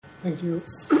Thank you.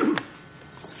 Good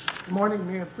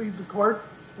morning. May it please the court.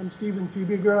 I'm Stephen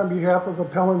Fiebiger on behalf of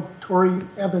appellant Tori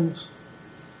Evans.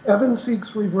 Evans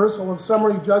seeks reversal of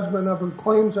summary judgment of her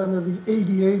claims under the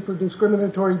ADA for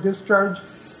discriminatory discharge,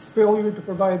 failure to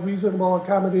provide reasonable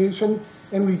accommodation,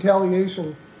 and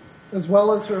retaliation, as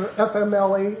well as her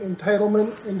FMLA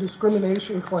entitlement and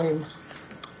discrimination claims.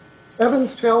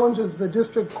 Evans challenges the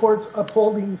district court's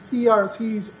upholding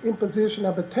CRC's imposition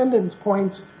of attendance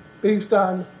points based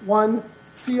on, 1,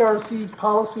 CRC's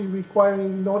policy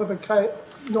requiring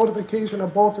notification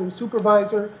of both her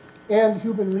supervisor and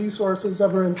human resources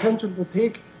of her intention to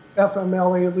take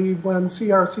FMLA leave when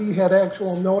CRC had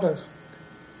actual notice.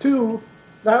 2,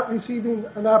 not receiving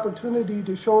an opportunity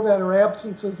to show that her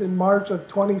absences in March of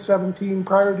 2017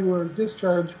 prior to her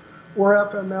discharge were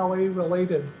FMLA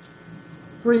related.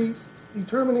 3,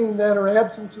 determining that her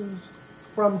absences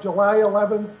from July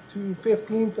 11th to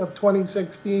 15th of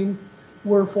 2016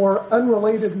 were for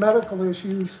unrelated medical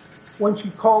issues when she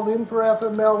called in for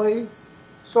FMLA,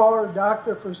 saw her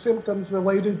doctor for symptoms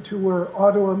related to her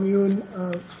autoimmune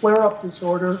flare-up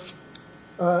disorder,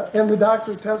 and the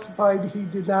doctor testified he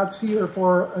did not see her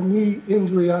for a knee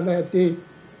injury on that date.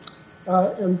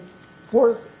 And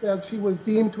fourth, that she was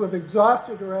deemed to have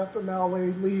exhausted her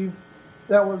FMLA leave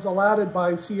that was allotted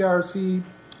by CRC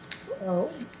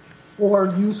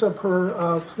for use of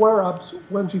her flare-ups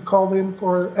when she called in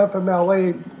for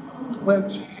FMLA when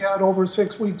she had over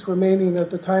 6 weeks remaining at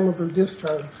the time of her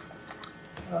discharge.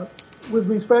 With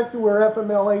respect to her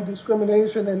FMLA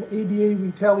discrimination and ADA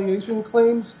retaliation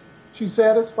claims, she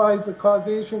satisfies the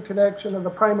causation connection of the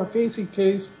prima facie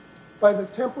case by the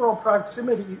temporal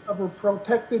proximity of her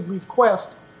protected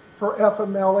request for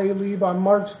FMLA leave on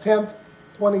March 10th,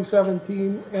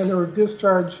 2017, and her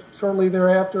discharge shortly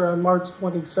thereafter on March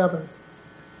 27th.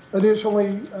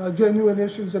 Additionally, genuine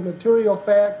issues of material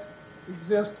fact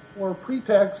exist for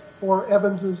pretext for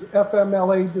Evans's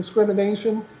FMLA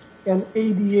discrimination and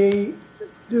ADA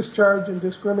discharge and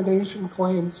discrimination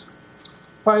claims.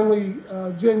 Finally,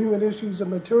 genuine issues of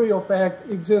material fact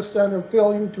exist on her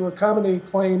failure to accommodate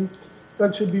claim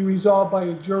that should be resolved by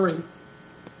a jury.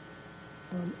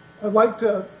 I'd like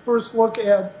to first look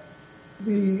at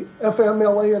the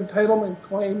FMLA entitlement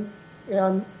claim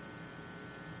and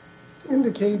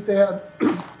indicate that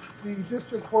the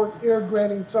district court erred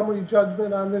granting summary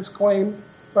judgment on this claim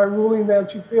by ruling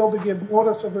that she failed to give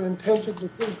notice of her intention to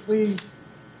take leave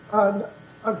on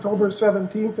October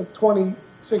 17th of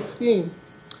 2016.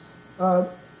 The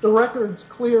record's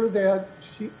clear that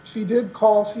she did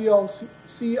call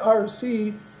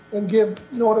CRC and give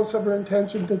notice of her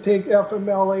intention to take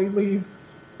FMLA leave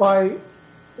by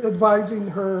advising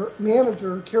her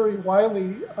manager, Carrie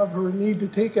Wiley, of her need to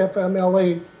take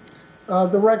FMLA.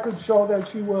 The records show that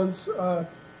she was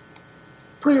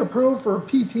pre-approved for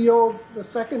PTO the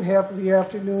second half of the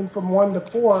afternoon from 1 to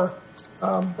 4,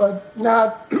 but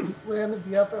not granted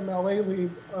the FMLA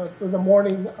leave for the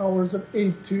morning hours of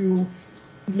 8 to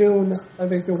noon, I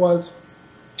think it was.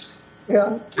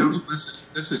 And Counsel,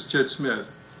 this is Judge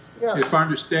Smith. Yeah. If I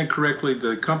understand correctly,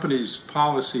 the company's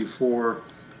policy for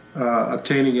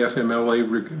obtaining FMLA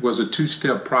was a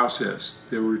two-step process.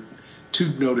 There were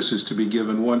 2 notices to be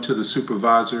given, one to the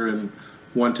supervisor and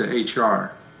one to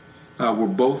HR. Were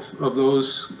both of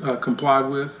those complied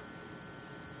with?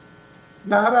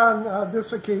 Not on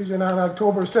this occasion, on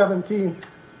October 17th.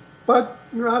 But,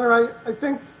 Your Honor, I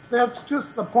think that's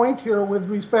just the point here with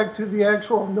respect to the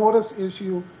actual notice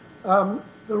issue.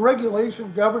 The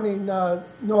regulation governing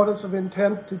notice of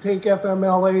intent to take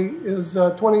FMLA is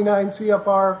 29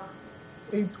 CFR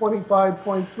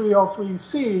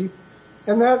 825.303C,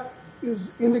 and that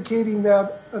is indicating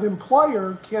that an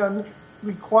employer can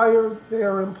require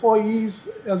their employees,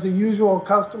 as a usual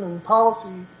custom and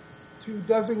policy, to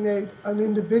designate an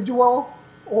individual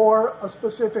or a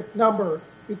specific number.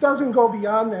 It doesn't go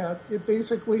beyond that. It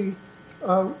basically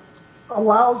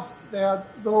allows that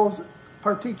those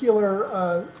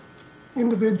particular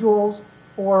individuals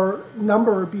or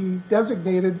number be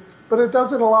designated, but it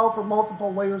doesn't allow for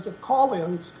multiple layers of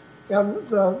call-ins. And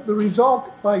the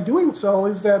result by doing so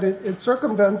is that it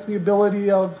circumvents the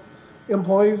ability of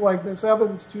employees like Ms.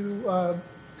 Evans to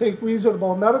take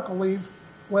reasonable medical leave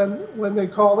when they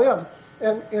call in.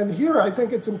 And here I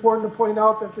think it's important to point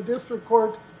out that the district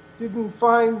court didn't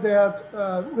find that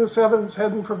Ms. Evans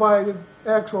hadn't provided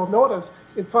actual notice.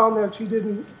 It found that she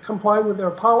didn't comply with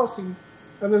their policy.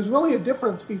 And there's really a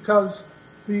difference because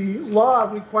the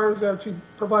law requires that she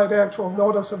provide actual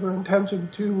notice of her intention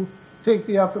to take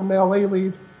the FMLA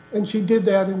leave, and she did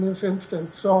that in this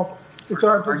instance. So it's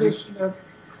our position that...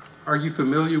 Are you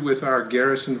familiar with our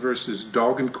Garrison versus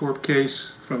Dalgencorp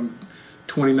case from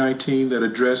 2019 that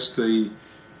addressed the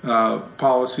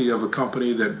policy of a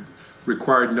company that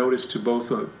required notice to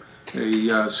both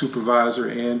a supervisor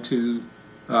and to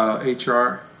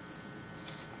HR?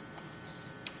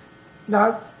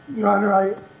 Not, Your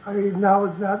Honor, I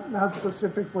acknowledge not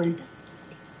specifically.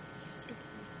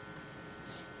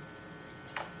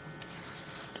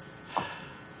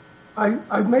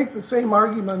 I make the same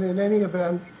argument in any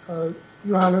event,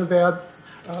 Your Honor, that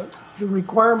the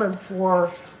requirement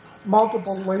for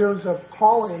multiple layers of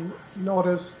calling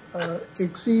notice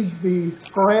exceeds the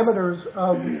parameters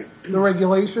of the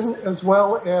regulation as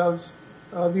well as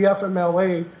the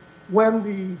FMLA when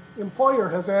the employer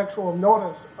has actual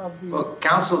notice of the... Well,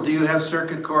 counsel, do you have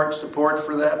circuit court support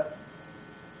for that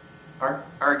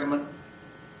argument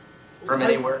from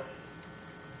anywhere?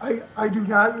 I do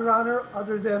not, Your Honor,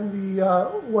 other than the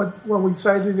what we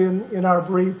cited in our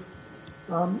brief.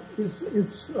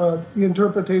 It's the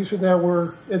interpretation that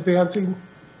we're advancing.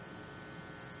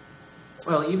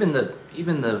 Well, even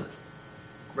the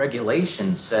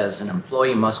regulation says an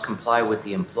employee must comply with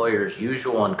the employer's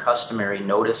usual and customary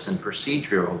notice and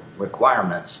procedural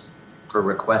requirements for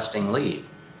requesting leave.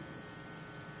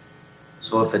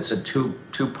 So if it's a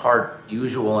two-part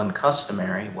usual and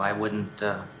customary, why wouldn't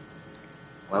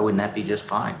that be just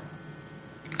fine?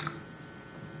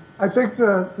 I think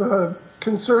the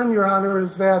concern, Your Honor,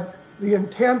 is that the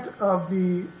intent of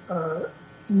the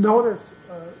notice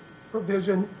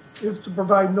provision is to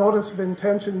provide notice of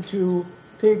intention to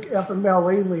take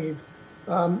FMLA leave.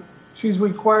 She's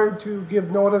required to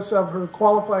give notice of her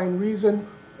qualifying reason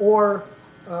or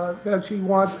that she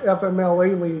wants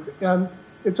FMLA leave. And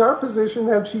it's our position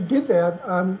that she did that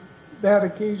on that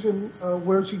occasion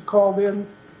where she called in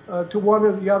to one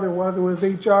or the other, whether it was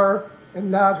HR and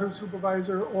not her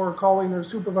supervisor or calling her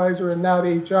supervisor and not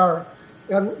HR.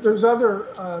 And there's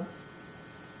other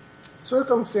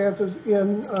circumstances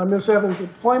in Ms. Evans'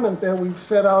 employment that we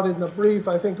set out in the brief.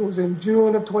 I think it was in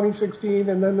June of 2016,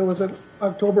 and then there was an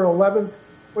October 11th,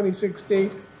 2016,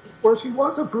 where she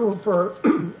was approved for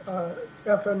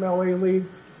FMLA leave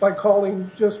by calling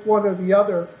just one or the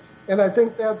other. And I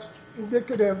think that's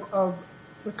indicative of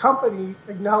the company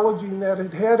acknowledging that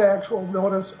it had actual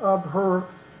notice of her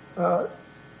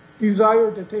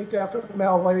desire to take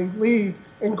FMLA leave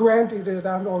and granted it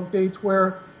on those dates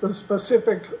where the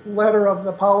specific letter of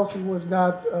the policy was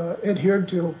not adhered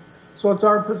to. So it's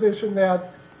our position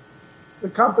that the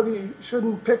company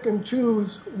shouldn't pick and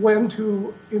choose when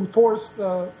to enforce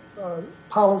the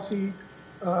policy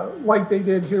like they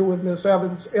did here with Ms.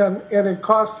 Evans, and it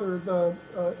cost her the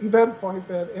event point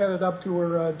that added up to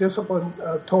her discipline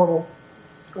total,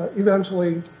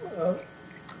 eventually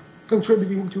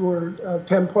contributing to her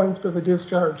 10 points for the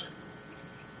discharge.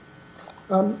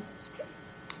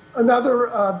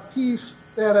 Another piece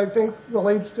that I think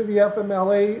relates to the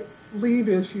FMLA leave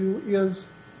issue is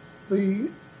the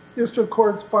district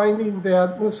court's finding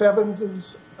that Ms.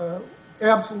 Evans'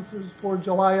 absences for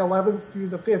July 11th through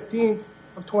the 15th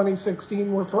of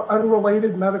 2016 were for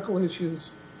unrelated medical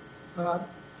issues. The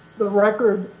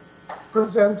record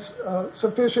presents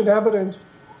sufficient evidence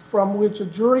from which a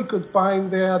jury could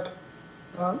find that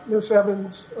Ms.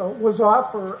 Evans was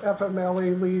off for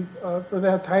FMLA leave for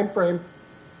that time frame.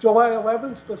 July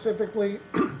 11th specifically,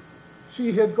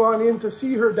 she had gone in to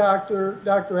see her doctor,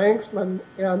 Dr. Angstman,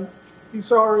 and he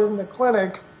saw her in the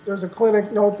clinic. There's a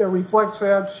clinic note that reflects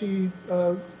that. She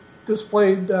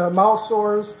displayed mouth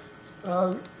sores.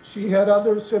 She had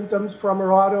other symptoms from her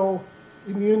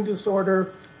autoimmune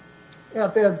disorder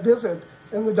at that visit.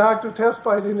 And the doctor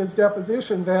testified in his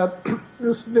deposition that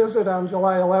this visit on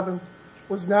July 11th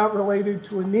was not related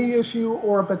to a knee issue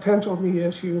or a potential knee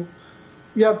issue.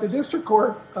 Yet the district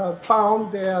court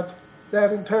found that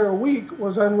that entire week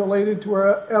was unrelated to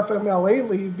her FMLA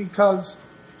leave because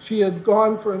she had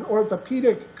gone for an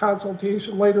orthopedic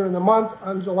consultation later in the month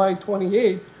on July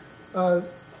 28th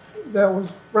that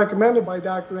was recommended by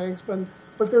Dr. Angstman.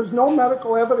 But there's no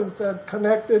medical evidence that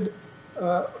connected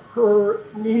her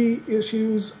knee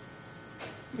issues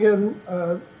in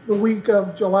the week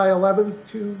of July 11th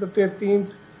to the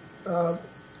 15th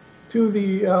to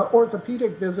the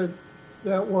orthopedic visit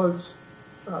that was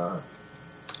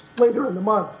later in the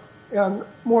month. And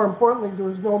more importantly, there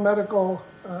was no medical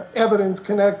evidence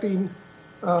connecting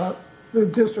the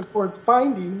district court's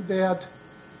finding that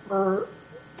her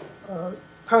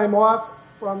time off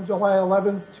from July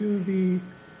 11th to the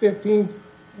 15th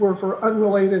were for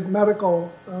unrelated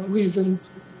medical reasons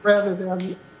rather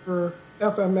than for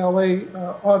FMLA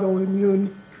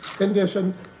autoimmune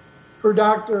condition. Her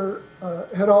doctor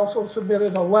had also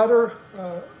submitted a letter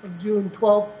of June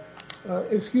 12th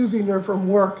excusing her from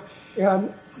work.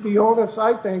 And the onus,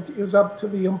 I think, is up to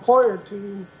the employer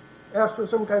to ask for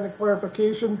some kind of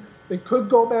clarification. They could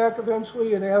go back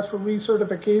eventually and ask for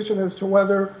recertification as to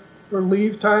whether her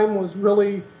leave time was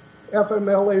really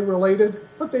FMLA related,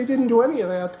 but they didn't do any of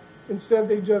that. Instead,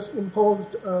 they just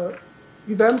imposed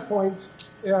event points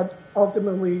that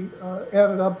ultimately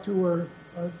added up to her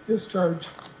discharge.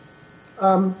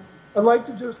 I'd like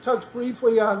to just touch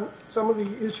briefly on some of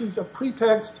the issues of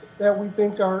pretext that we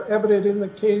think are evident in the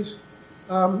case.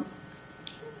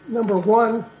 Number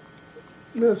one,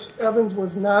 Ms. Evans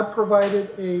was not provided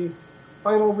a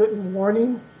final written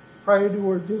warning prior to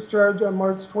her discharge on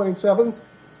March 27th.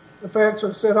 The facts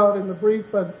are set out in the brief,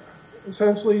 but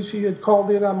essentially she had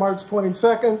called in on March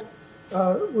 22nd,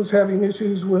 was having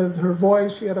issues with her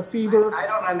voice. She had a fever. I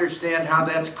don't understand how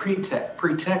that's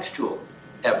pretextual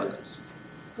evidence.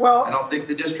 Well, I don't think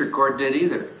the district court did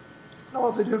either.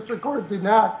 No, the district court did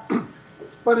not.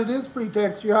 But it is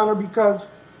pretext, Your Honor, because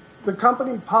the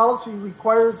company policy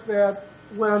requires that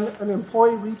when an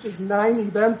employee reaches 9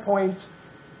 event points,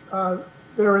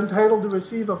 they're entitled to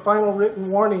receive a final written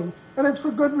warning. And it's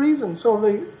for good reason. So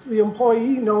the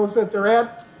employee knows that they're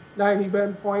at 9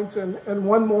 event points, and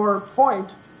one more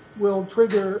point will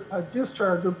trigger a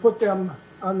discharge or put them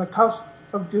on the cusp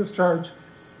of discharge.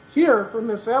 Here, for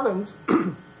Ms. Evans,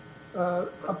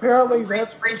 apparently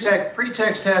that's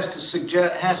pretext has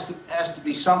to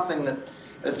be something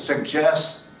that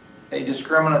suggests a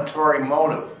discriminatory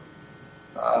motive.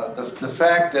 The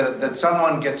fact that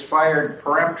someone gets fired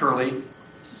peremptorily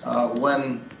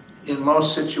when in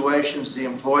most situations the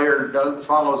employer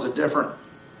follows a different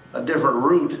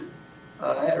route,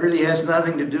 it really has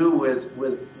nothing to do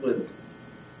with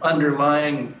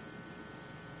underlying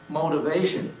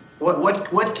motivation.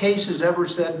 What case has ever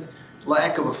said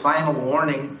lack of a final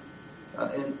warning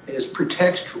is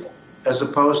pretextual, as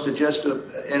opposed to just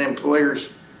an employer's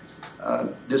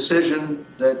decision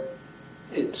that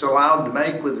it's allowed to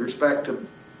make with respect to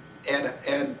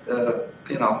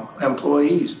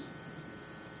employees?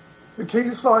 The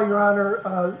case law, Your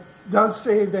Honor, does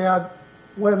say that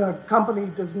when a company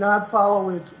does not follow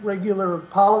its regular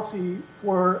policy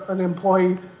for an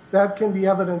employee, that can be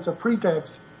evidence of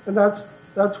pretext. And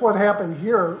that's what happened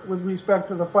here with respect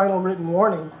to the final written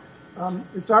warning.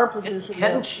 It's our position.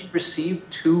 Hadn't she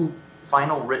received 2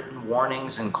 final written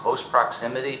warnings in close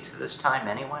proximity to this time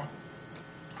anyway?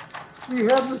 She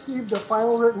had received a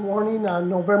final written warning on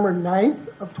November 9th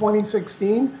of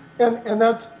 2016. And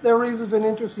that raises an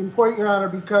interesting point, Your Honor,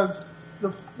 because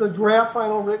the draft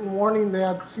final written warning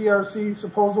that CRC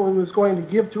supposedly was going to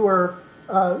give to her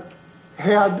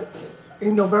had a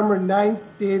November 9th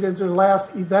date as her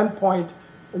last event point.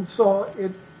 And so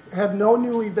it had no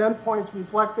new event points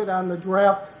reflected on the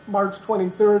draft March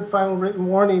 23rd final written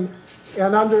warning.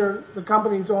 And under the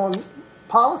company's own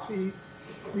policy,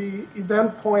 the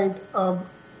event point of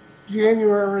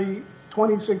January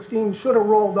 2016 should have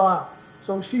rolled off.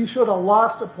 So she should have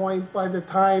lost a point by the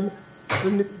time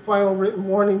the final written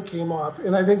warning came off.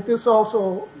 And I think this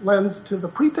also lends to the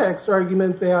pretext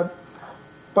argument that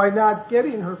by not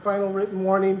getting her final written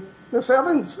warning, Ms.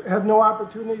 Evans had no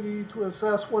opportunity to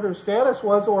assess what her status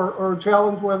was or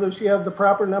challenge whether she had the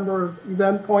proper number of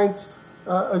event points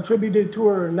attributed to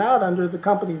her or not under the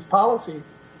company's policy.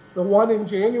 The one in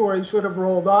January should have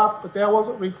rolled off, but that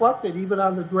wasn't reflected even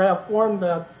on the draft form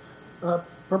that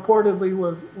purportedly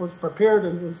was prepared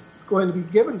and was going to be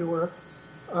given to her.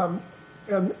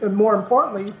 And more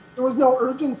importantly, there was no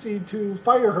urgency to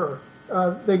fire her.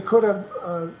 They could have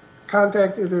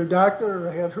contacted her doctor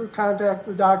or had her contact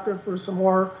the doctor for some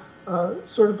more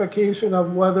certification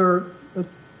of whether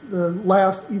the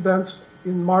last events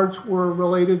in March were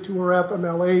related to her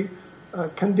FMLA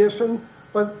condition,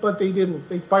 but they didn't.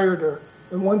 They fired her.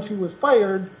 And once she was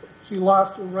fired, she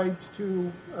lost her rights to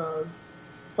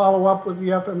follow up with the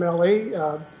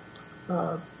FMLA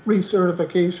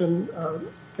recertification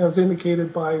as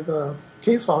indicated by the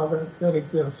case law that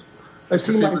exists.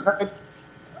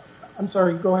 I'm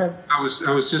sorry, go ahead. I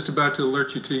was just about to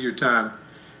alert you to your time,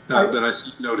 but I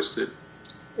noticed it.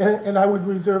 And I would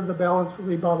reserve the balance for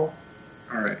rebuttal.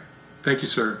 All right. Thank you,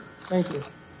 sir. Thank you.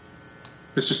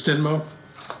 Mr. Stenmo.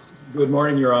 Good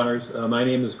morning, Your Honors. My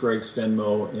name is Greg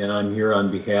Stenmo, and I'm here on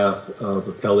behalf of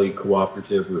Appellee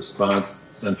Cooperative Response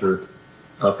Center.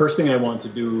 First thing I want to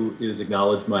do is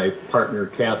acknowledge my partner,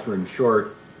 Catherine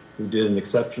Short, who did an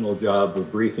exceptional job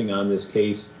of briefing on this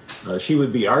case. She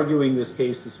would be arguing this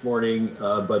case this morning,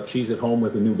 but she's at home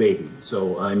with a new baby,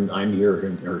 so I'm here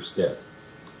in her stead.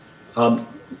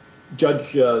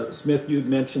 Judge Smith, you'd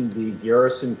mentioned the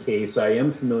Garrison case. I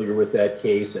am familiar with that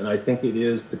case, and I think it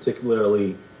is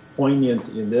particularly poignant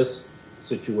in this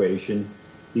situation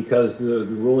because the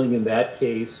ruling in that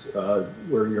case,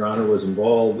 where Your Honor was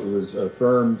involved, it was a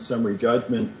firm summary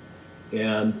judgment,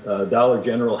 and Dollar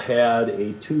General had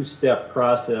a two-step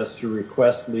process to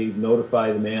request leave,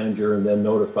 notify the manager, and then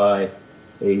notify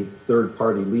a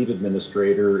third-party leave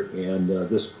administrator, and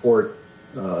this court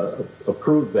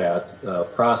approved that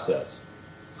process.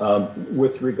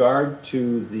 With regard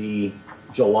to the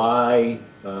July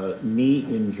knee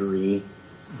injury,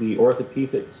 the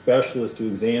orthopedic specialist who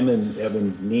examined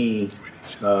Evans' knee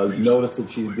noticed that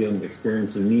she'd been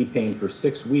experiencing knee pain for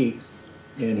 6 weeks,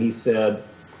 and he said,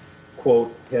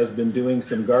 quote, has been doing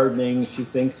some gardening. She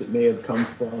thinks it may have come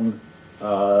from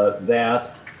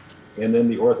that. And then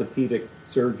the orthopedic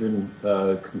surgeon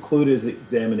concluded his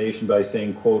examination by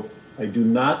saying, quote, I do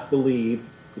not believe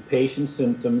the patient's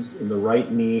symptoms in the right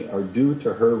knee are due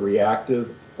to her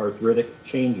reactive arthritic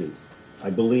changes. I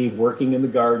believe working in the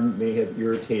garden may have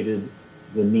irritated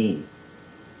the knee.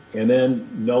 And then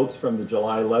notes from the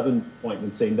July 11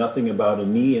 appointment say nothing about a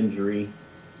knee injury,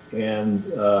 and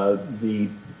the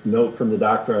note from the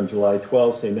doctor on July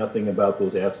 12 say nothing about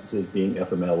those abscesses being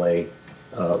FMLA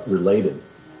related.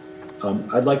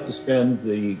 I'd like to spend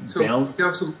the balance.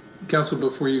 Counsel,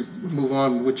 before you move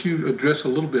on, would you address a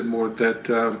little bit more that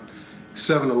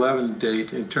 7/11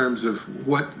 date in terms of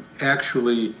what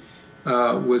actually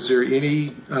was there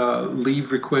any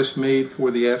leave request made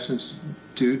for the absence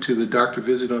due to the doctor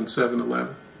visit on 7/11?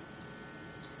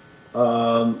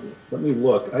 Let me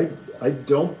look. I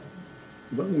don't.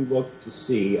 Let me look to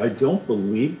see. I don't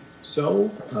believe so.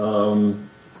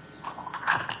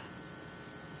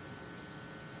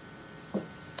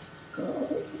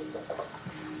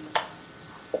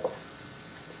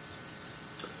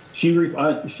 She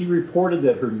reported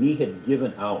that her knee had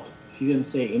given out. She didn't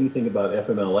say anything about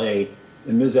FMLA,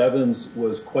 and Ms. Evans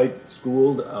was quite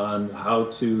schooled on how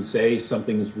to say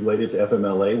something is related to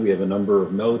FMLA. We have a number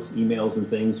of notes, emails, and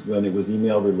things when it was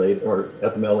email related or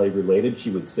FMLA related.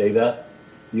 She would say that.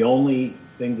 The only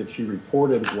thing that she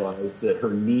reported was that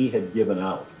her knee had given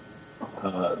out,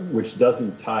 which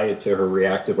doesn't tie it to her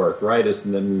reactive arthritis.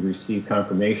 And then we received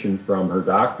confirmation from her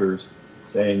doctors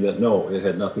saying that no, it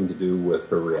had nothing to do with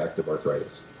her reactive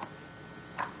arthritis.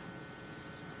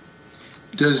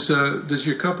 Does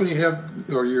your company have,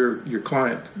 or your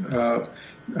client,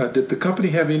 did the company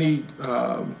have any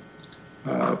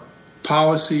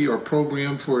policy or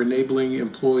program for enabling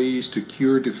employees to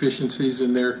cure deficiencies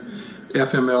in their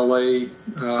FMLA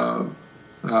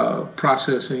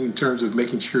processing in terms of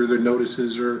making sure their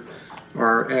notices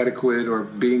are adequate or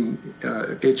being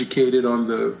educated on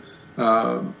the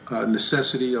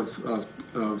necessity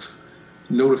of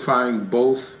notifying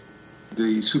both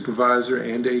the supervisor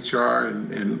and HR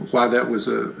and why that was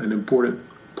an important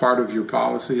part of your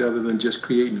policy other than just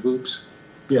creating hoops?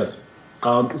 Yes.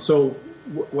 So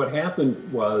what happened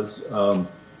was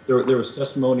there was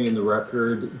testimony in the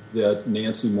record that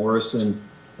Nancy Morrison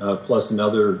plus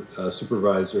another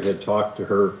supervisor had talked to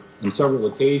her on several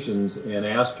occasions and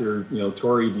asked her,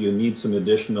 Tori, do you need some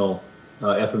additional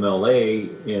FMLA?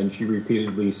 And she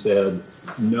repeatedly said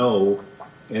no.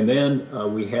 And then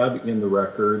we have in the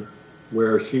record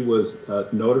where she was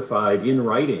notified in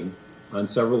writing on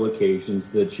several occasions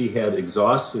that she had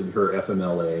exhausted her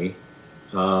FMLA.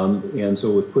 And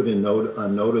so it was put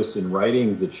on notice in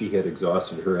writing that she had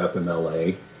exhausted her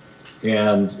FMLA.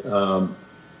 And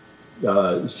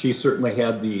she certainly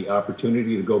had the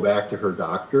opportunity to go back to her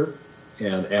doctor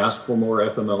and ask for more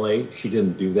FMLA. She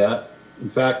didn't do that. In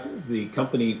fact, the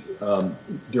company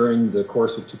during the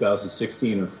course of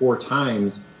 2016 4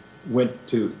 times went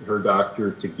to her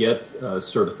doctor to get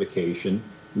certification.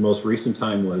 The most recent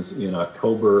time was in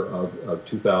October of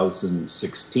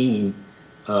 2016,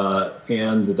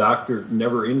 and the doctor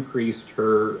never increased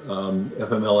her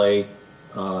FMLA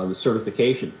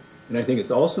certification. And I think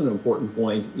it's also an important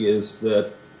point is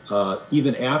that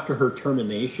even after her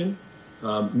termination,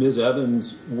 Ms.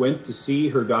 Evans went to see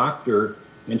her doctor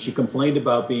and she complained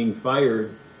about being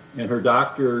fired, and her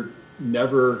doctor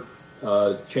never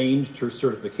changed her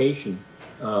certification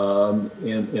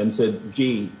and said,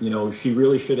 gee, she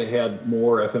really should have had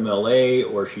more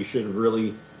FMLA, or she should have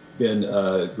really been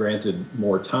granted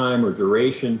more time or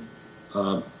duration.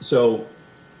 So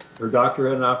her doctor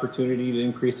had an opportunity to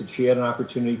increase it. She had an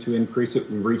opportunity to increase it.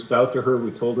 We reached out to her. We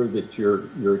told her that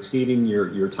you're exceeding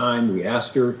your time. We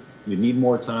asked her, you need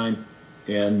more time.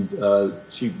 And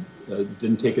she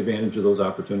didn't take advantage of those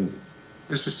opportunities.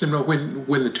 Mr. Stimno,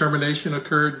 when the termination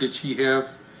occurred, did she have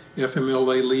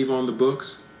FMLA leave on the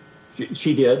books?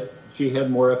 She did, she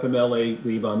had more FMLA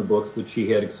leave on the books, but she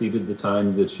had exceeded the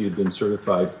time that she had been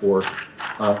certified for.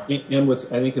 And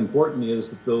what's I think important is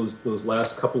that those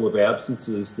last couple of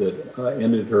absences that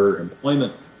ended her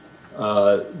employment,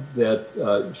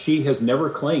 that she has never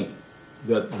claimed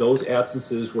that those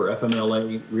absences were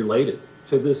FMLA related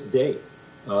to this day.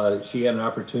 She had an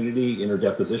opportunity in her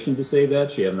deposition to say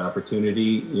that. She had an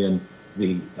opportunity in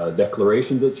the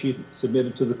declaration that she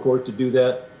submitted to the court to do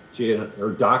that.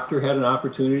 Her doctor had an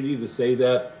opportunity to say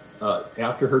that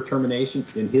after her termination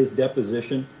in his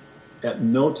deposition. At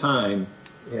no time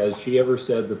has she ever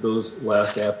said that those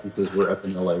last absences were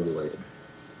FMLA related.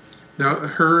 Now,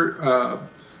 her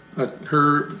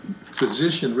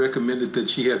physician recommended that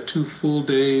she have 2 full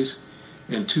days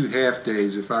and 2 half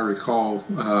days, if I recall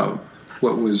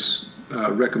what was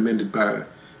recommended by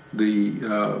the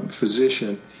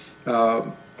physician.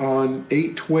 On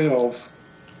 8/12,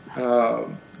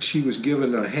 she was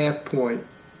given a half point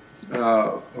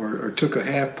or took a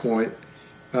half point.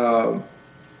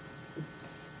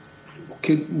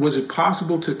 Was it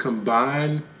possible to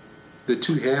combine the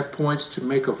 2 half points to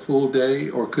make a full day,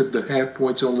 or could the half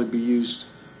points only be used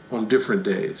on different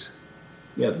days?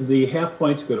 Yeah, the half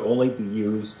points could only be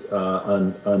used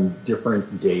on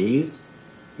different days.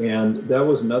 And that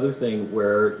was another thing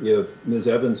where if Ms.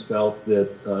 Evans felt that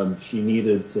she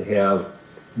needed to have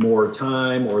more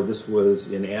time or this was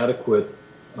inadequate,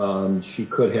 she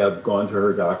could have gone to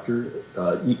her doctor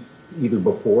either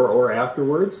before or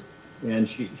afterwards, and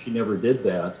she never did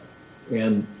that.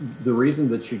 And the reason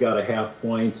that she got a half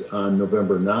point on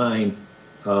November 9,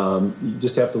 you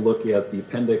just have to look at the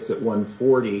appendix at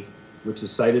 140, which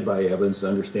is cited by Evans to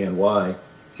understand why.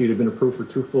 She'd have been approved for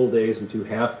 2 full days and 2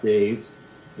 half days.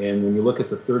 And when you look at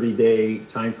the 30-day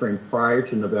time frame prior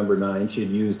to November 9, she had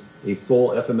used a full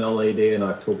FMLA day on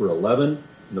October 11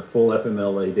 and a full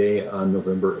FMLA day on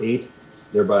November 8,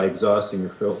 thereby exhausting her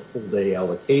full day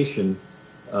allocation.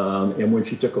 And when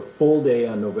she took a full day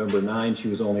on November 9, she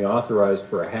was only authorized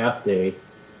for a half day.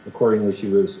 Accordingly, she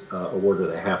was awarded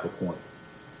a half a point.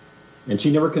 And she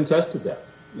never contested that.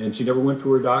 And she never went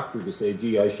to her doctor to say,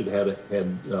 gee, I should have had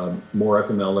more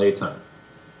FMLA time.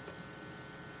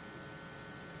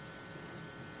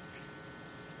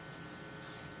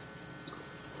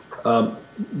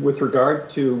 With regard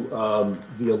to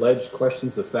the alleged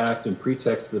questions of fact and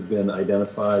pretext that have been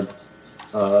identified,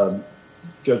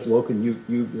 Judge Loken,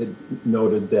 you had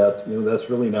noted that that's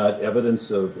really not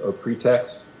evidence of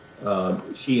pretext.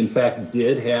 She, in fact,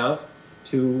 did have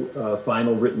 2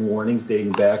 final written warnings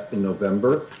dating back to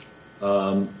November,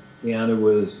 and it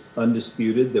was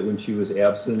undisputed that when she was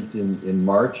absent in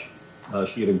March,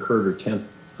 she had incurred her 10th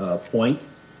point.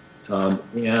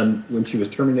 And when she was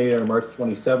terminated on March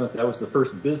 27th, that was the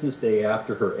first business day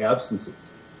after her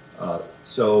absences.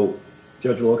 So,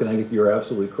 Judge Loken, I think you're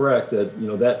absolutely correct that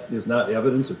that is not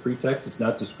evidence of pretext. It's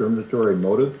not discriminatory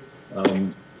motive,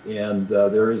 and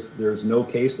there's no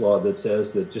case law that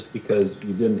says that just because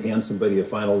you didn't hand somebody a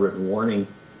final written warning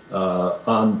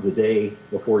on the day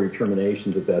before your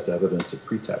termination, that's evidence of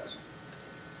pretext.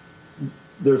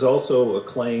 There's also a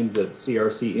claim that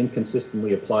CRC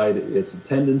inconsistently applied its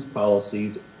attendance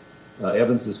policies.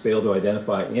 Evans has failed to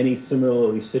identify any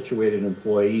similarly situated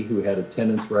employee who had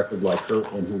attendance record like her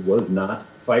and who was not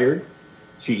fired.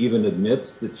 She even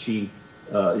admits that she,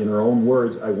 in her own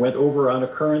words, I went over on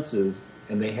occurrences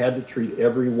and they had to treat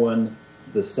everyone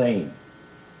the same.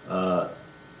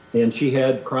 And she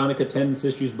had chronic attendance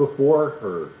issues before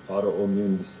her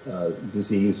autoimmune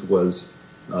disease was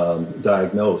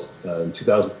diagnosed. In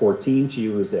 2014, she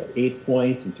was at 8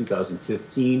 points. In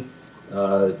 2015,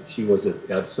 she was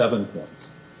at 7 points.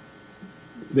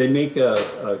 They make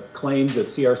a claim that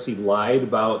CRC lied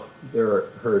about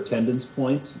her attendance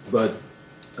points, but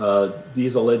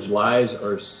these alleged lies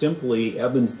are simply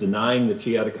Evans denying that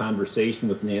she had a conversation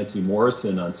with Nancy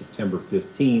Morrison on September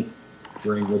 15th,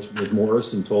 during which Ms.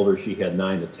 Morrison told her she had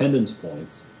 9 attendance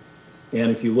points.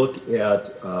 And if you look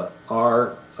at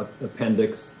our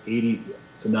appendix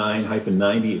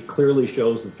 89-90, it clearly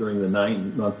shows that during the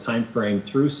 9-month time frame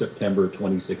through September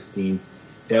 2016,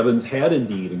 Evans had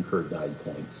indeed incurred 9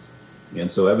 points.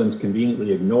 And so Evans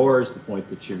conveniently ignores the point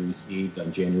that she received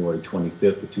on January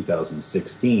 25th of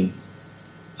 2016.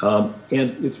 And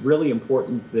it's really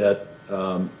important that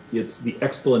it's the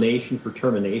explanation for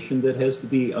termination that has to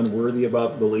be unworthy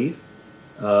about belief.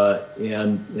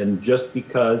 And just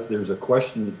because there's a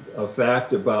question of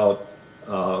fact about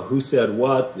who said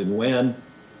what and when,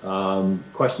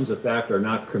 questions of fact are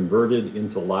not converted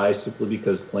into lies simply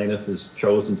because plaintiff has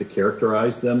chosen to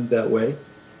characterize them that way.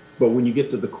 But when you get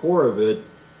to the core of it,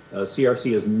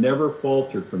 CRC has never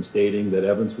faltered from stating that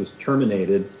Evans was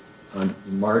terminated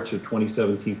in March of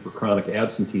 2017 for chronic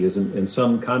absenteeism, and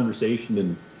some conversation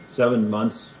in 7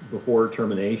 months before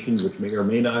termination, which may or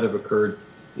may not have occurred,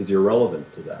 is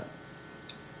irrelevant to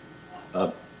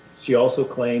that. She also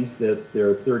claims that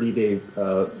their 30-day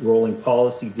rolling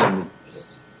policy didn't exist,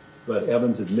 but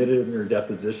Evans admitted in her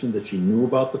deposition that she knew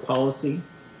about the policy.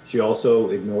 She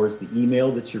also ignores the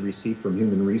email that she received from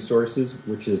Human Resources,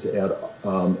 which is at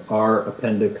our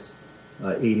Appendix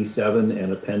 87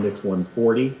 and Appendix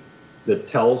 140, that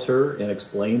tells her and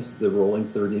explains the rolling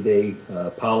 30-day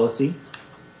policy.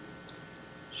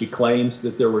 She claims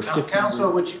that there were shifting...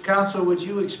 Counsel, would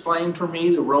you explain for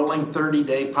me the rolling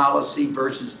 30-day policy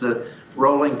versus the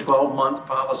rolling 12-month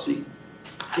policy?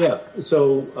 Yeah,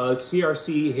 so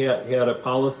CRC had a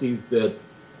policy that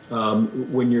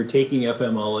when you're taking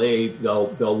FMLA,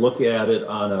 they'll look at it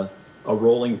on a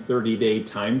rolling 30-day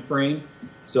time frame,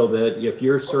 so that if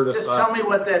you're certified... Just tell me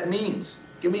what that means.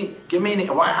 Give me.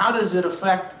 How does it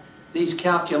affect these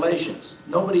calculations?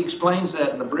 Nobody explains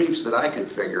that in the briefs that I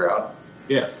could figure out.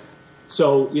 Yeah,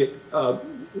 so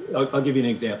I'll give you an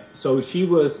example. So she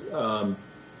was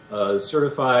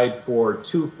certified for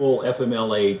 2 full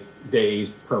FMLA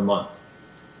days per month.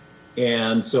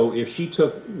 And so if she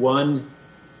took one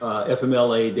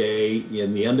FMLA day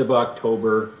in the end of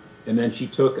October, and then she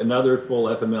took another full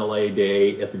FMLA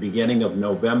day at the beginning of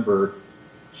November,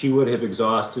 she would have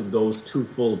exhausted those 2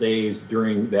 full days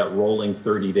during that rolling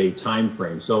 30-day time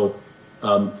frame. So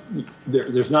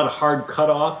there's not a hard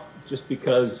cutoff. Just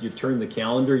because you turn the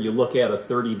calendar, you look at a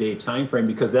 30-day time frame,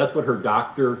 because that's what her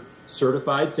doctor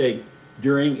certified. Say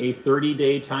during a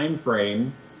 30-day time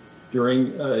frame,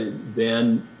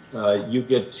 then you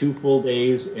get 2 full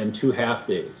days and 2 half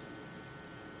days.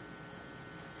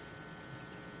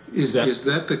 Is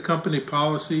that the company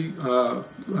policy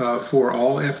for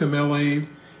all FMLA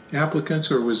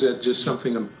applicants, or was that just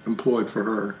something employed for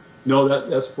her? No,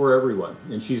 that's for everyone,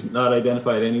 and she's not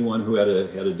identified anyone who had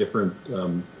a different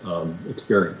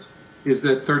experience. Is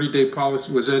that 30-day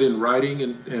policy, was that in writing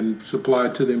and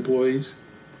supplied to the employees?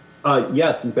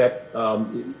 Yes, in fact,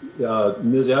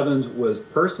 Ms. Evans was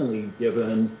personally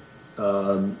given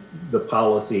the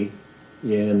policy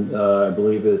in, I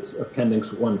believe it's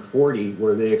Appendix 140,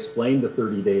 where they explained the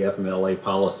 30-day FMLA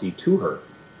policy to her,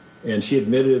 and she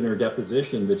admitted in her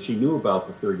deposition that she knew about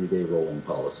the 30-day rolling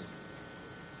policy.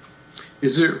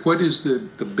 What is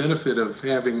the benefit of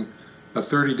having a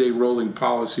 30-day rolling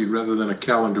policy rather than a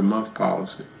calendar month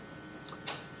policy?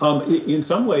 In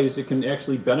some ways, it can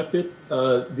actually benefit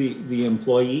the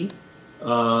employee,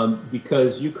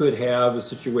 because you could have a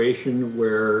situation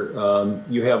where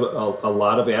you have a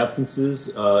lot of absences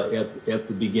at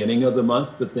the beginning of the month,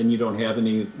 but then you don't have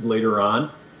any later on.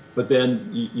 But then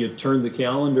you turn the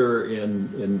calendar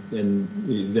and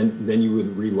then you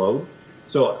would reload.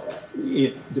 So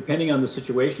depending on the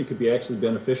situation, it could be actually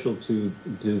beneficial to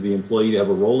the employee to have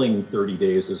a rolling 30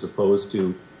 days as opposed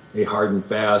to a hard and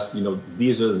fast,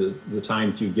 these are the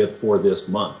times you get for this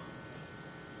month.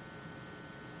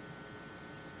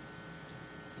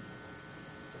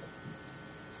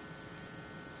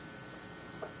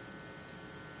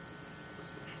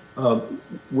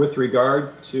 With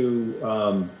regard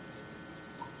to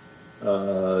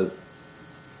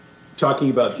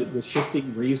talking about the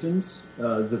shifting reasons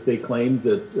that they claimed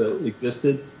that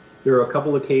existed, there are a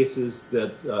couple of cases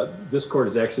that this court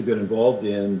has actually been involved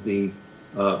in, the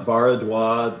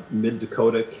Barradois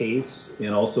Mid-Dakota case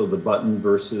and also the Button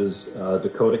versus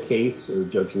Dakota case,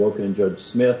 Judge Loken and Judge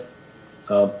Smith.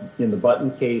 In the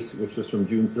Button case, which was from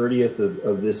June 30th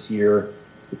of this year,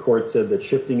 the court said that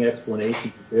shifting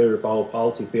explanation for failure to follow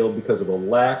policy failed because of a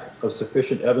lack of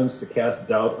sufficient evidence to cast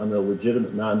doubt on the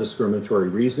legitimate non-discriminatory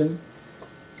reason.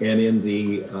 And in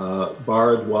the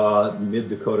Barradois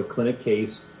Mid-Dakota Clinic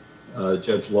case,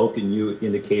 Judge Loken, you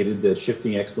indicated that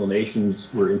shifting explanations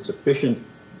were insufficient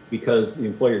because the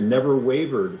employer never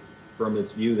wavered from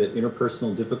its view that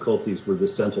interpersonal difficulties were the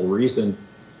central reason.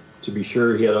 To be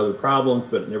sure, he had other problems,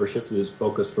 but never shifted his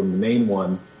focus from the main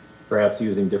one, perhaps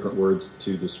using different words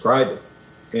to describe it.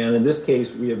 And in this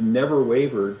case, we have never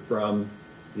wavered from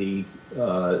the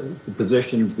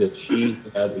position that she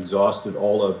had exhausted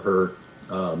all of her,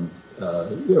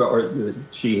 or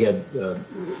she had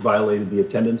violated the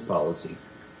attendance policy.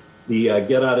 The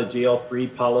get out of jail free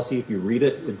policy, if you read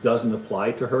it, it doesn't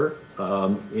apply to her,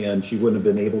 and she wouldn't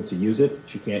have been able to use it.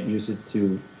 She can't use it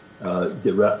to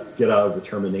get out of the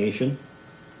termination.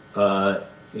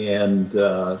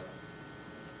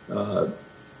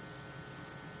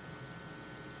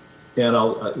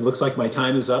 It looks like my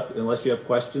time is up. Unless you have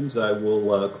questions, I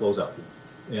will close out.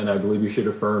 And I believe you should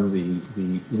affirm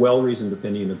the well-reasoned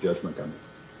opinion of Judge Montgomery.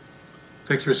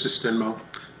 Thank you, Mr. Stenmo.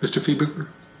 Mr. Fiebiger?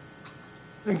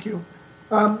 Thank you.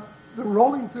 The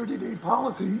rolling 30-day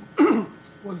policy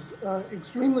was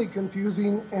extremely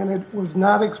confusing, and it was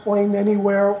not explained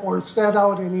anywhere or set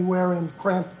out anywhere in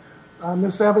print.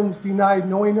 Ms. Evans denied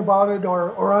knowing about it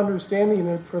or understanding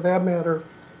it, for that matter.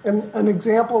 And an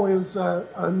example is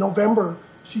November.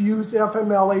 She used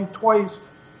FMLA twice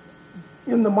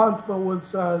in the month, but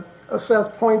was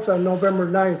assessed points on November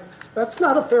 9th. That's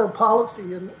not a fair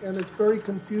policy, and it's very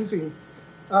confusing.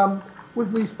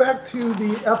 With respect to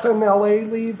the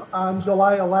FMLA leave on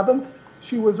July 11th,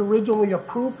 she was originally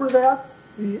approved for that.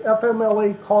 The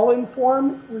FMLA call-in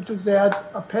form, which is at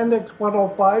Appendix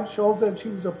 105, shows that she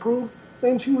was approved,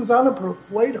 then she was unapproved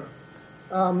later.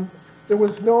 There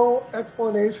was no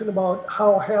explanation about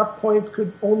how half points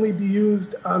could only be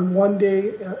used on 1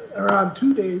 day or on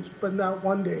 2 days, but not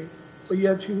 1 day, but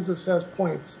yet she was assessed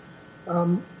points.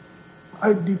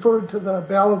 I deferred to the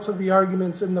balance of the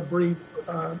arguments in the brief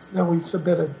that we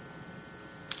submitted.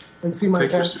 And see my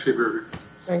Thank you, Mr. Fiebiger.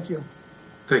 Thank you.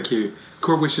 Thank you.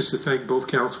 Court wishes to thank both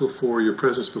counsel for your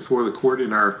presence before the court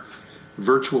in our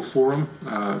virtual forum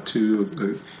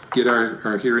to get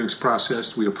our hearings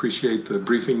processed. We appreciate the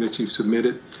briefing that you've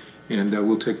submitted, and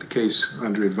we'll take the case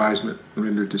under advisement and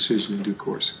render a decision in due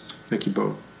course. Thank you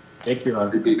both. Thank you, Your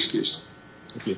Honor. Be excused.